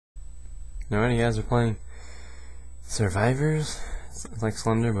Alright, you guys are playing Survivors. It's like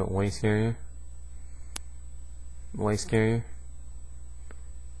Slender, but way scarier. Way scarier.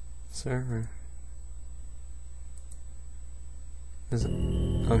 Server. Is it?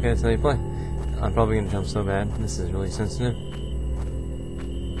 Okay, that's how you play. I'm probably gonna jump so bad. This is really sensitive.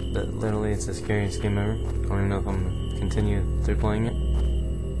 But literally, it's the scariest game ever. I don't even know if I'm gonna continue through playing it.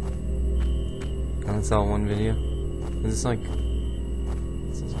 And it's all one video. Is this like...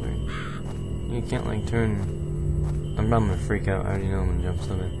 This is weird. You can't like turn... I'm gonna freak out. I already know I'm gonna jump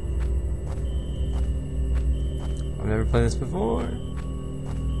so bad. I've never played this before.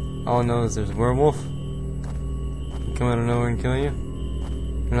 All I know is there's a werewolf. They come out of nowhere and kill you.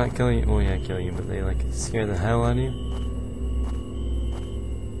 They're not killing you. Well, yeah, kill you, but they like scare the hell out of you.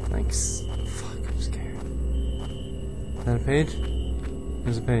 Like, fuck, I'm scared. Is that a page?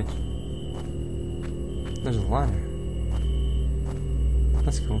 There's a page. There's a ladder.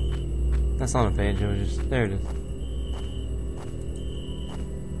 That's cool. That's not a page. It was just there. It is.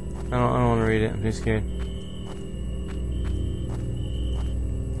 I don't want to read it. I'm too scared.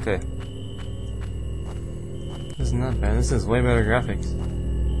 Okay. This isn't that bad. This is way better graphics.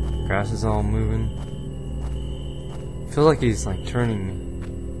 Grass is all moving. Feels like he's like turning me.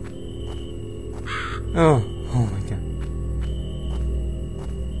 Oh my god.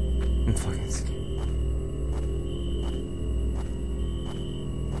 I'm fucking scared.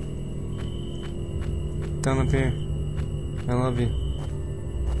 Don't appear. I love you.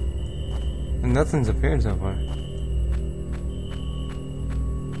 And nothing's appeared so far.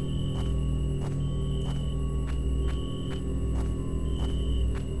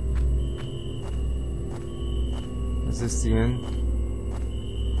 Is this the end?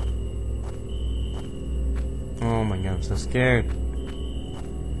 Oh my god, I'm so scared.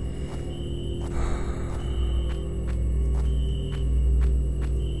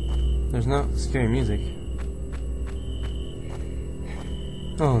 There's no scary music.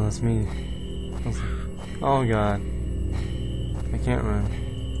 Oh, that's me. Oh god. I can't run.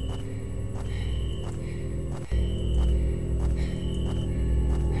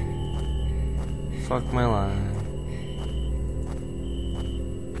 Fuck my life.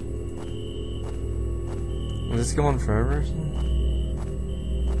 Will this go on forever or something?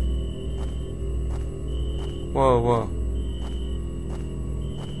 Whoa.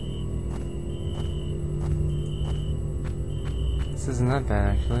 This isn't that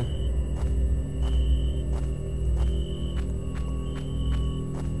bad, actually.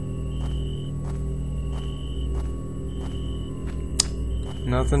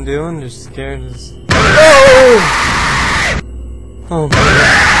 Nothing doing, just scared as... Oh! Oh my god.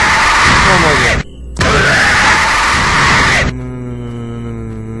 Oh my god.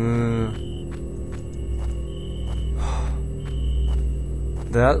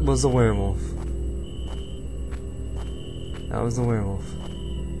 That was a werewolf. That was the werewolf.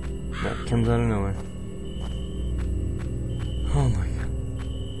 That comes out of nowhere. Oh my god.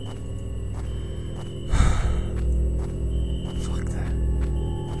 Fuck that.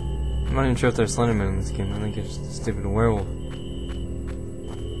 I'm not even sure if there's Slenderman in this game. I think it's just a stupid werewolf.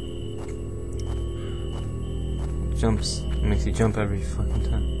 It jumps. It makes you jump every fucking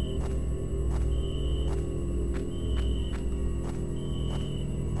time.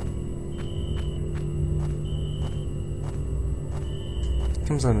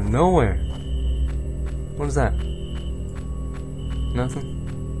 Comes out of nowhere. What is that? Nothing?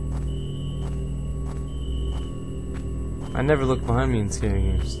 I never look behind me in scary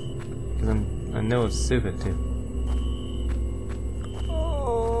games because I know it's stupid too.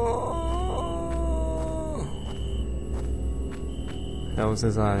 Oh. That was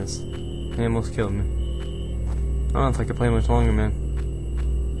his eyes. He almost killed me. I don't know if I can play much longer, man.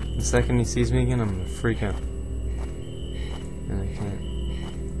 The second he sees me again, I'm gonna freak out. And I can't.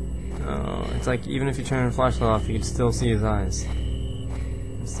 Oh, it's like even if you turn the flashlight off, you can still see his eyes.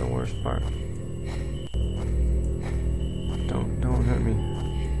 That's the worst part. Don't hurt me.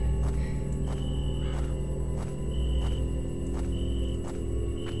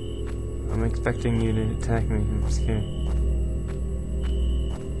 I'm expecting you to attack me. I'm scared.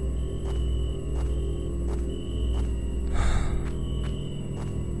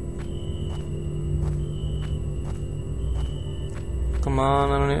 Come on,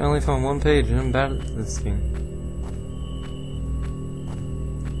 I only found one page and I'm bad at this game.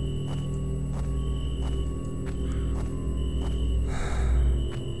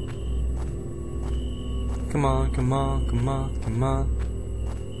 Come on.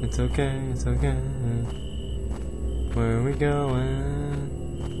 It's okay. Where are we going?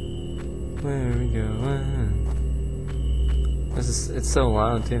 It's so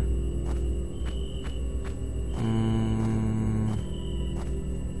loud too.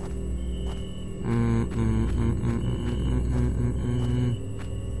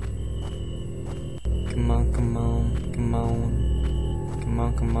 Come on, come on, come on. Come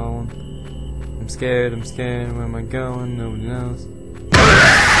on, come on. I'm scared, where am I going? Nobody knows.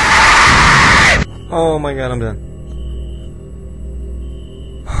 Oh my god, I'm done.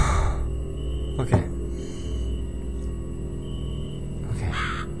 Okay. Okay.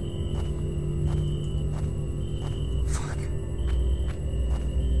 Fuck.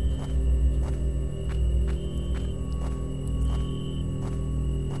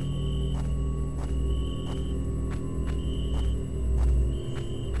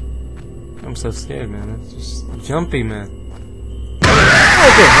 I'm so scared, man. It's just jumpy, man.